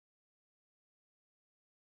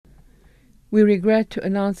We regret to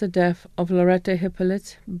announce the death of Lauretta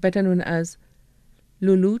Hippolyte, better known as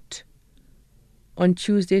Lulute, on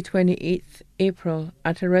Tuesday, 28th April,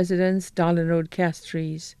 at her residence, Darlin Road,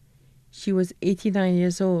 Castries. She was 89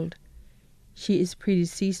 years old. She is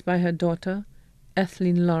predeceased by her daughter,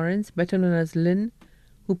 Etheline Lawrence, better known as Lynn,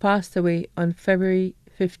 who passed away on February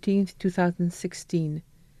 15th, 2016,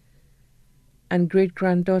 and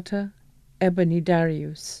great-granddaughter, Ebony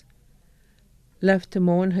Darius. Left to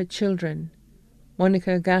mourn her children,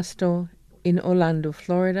 Monica Gaston in Orlando,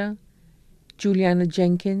 Florida, Juliana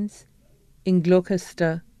Jenkins in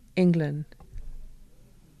Gloucester, England.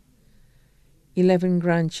 11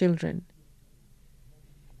 grandchildren: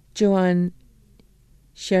 Joanne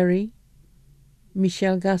Sherry,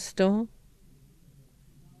 Michelle Gaston,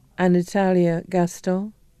 and Natalia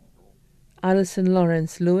Gaston, Alison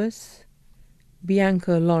Lawrence Lewis,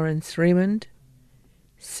 Bianca Lawrence Raymond,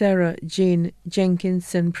 Sarah Jane Jenkins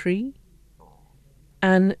Senpree,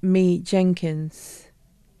 Anne Mae Jenkins,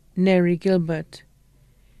 Neri Gilbert,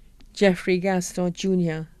 Jeffrey Gaston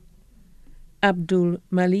Jr., Abdul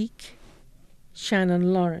Malik,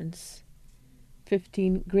 Shannon Lawrence.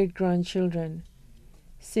 15 great-grandchildren: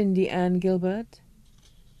 Cindy Ann Gilbert,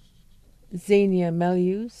 Zania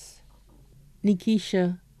Melius,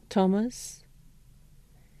 Nikisha Thomas,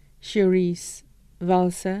 Cherise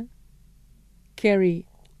Valsa, Kerry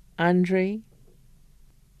Andre,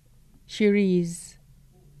 Cherise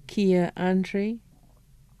Kia Andre,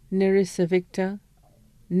 Nerissa Victor,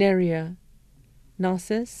 Neria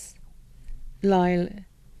Narcissus, Lyle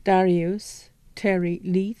Darius, Terry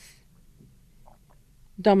Leith,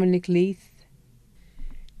 Dominic Leith,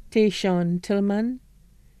 Tayshawn Tillman,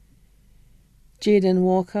 Jaden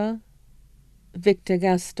Walker, Victor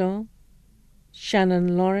Gaston,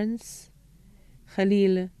 Shannon Lawrence,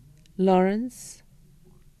 Khalil Lawrence,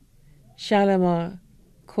 Shalimar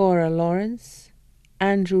Cora Lawrence,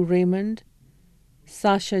 Andrew Raymond,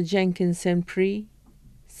 Sasha Jenkins Senpree,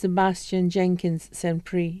 Sebastian Jenkins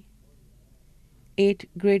Senpree. 8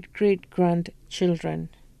 great-great-grandchildren: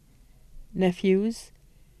 nephews: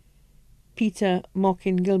 Peter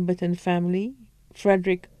Mockin Gilbert and family,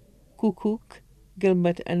 Frederick Kukuk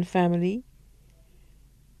Gilbert and family,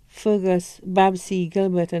 Fergus Babsy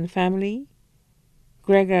Gilbert and family,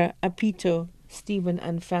 Gregor Apito Stephen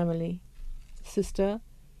and family, sister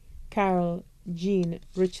Carol Jean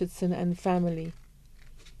Richardson and family,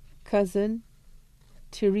 cousin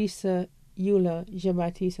Teresa Eula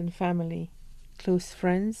Jean-Baptiste and family, close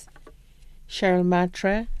friends: Cheryl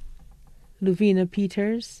Matre, Luvina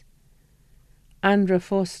Peters, Andra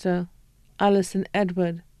Foster, Alison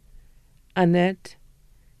Edward, Annette,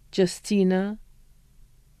 Justina,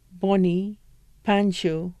 Bonnie,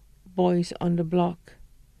 Pancho, Boys on the Block.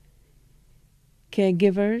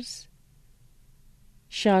 Caregivers: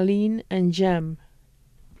 Charlene and Jem.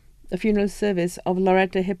 The funeral service of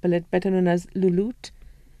Lauretta Hippolyte, better known as Lulute,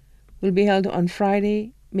 will be held on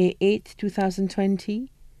Friday, May 8,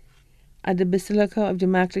 2020, at the Basilica of the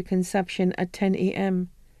Immaculate Conception at 10 a.m.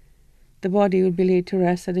 The body will be laid to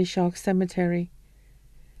rest at the Shark Cemetery.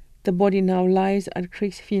 The body now lies at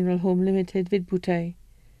Creeks Funeral Home Limited, Vidboutai.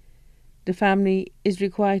 The family is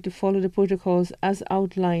required to follow the protocols as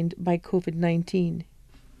outlined by COVID-19.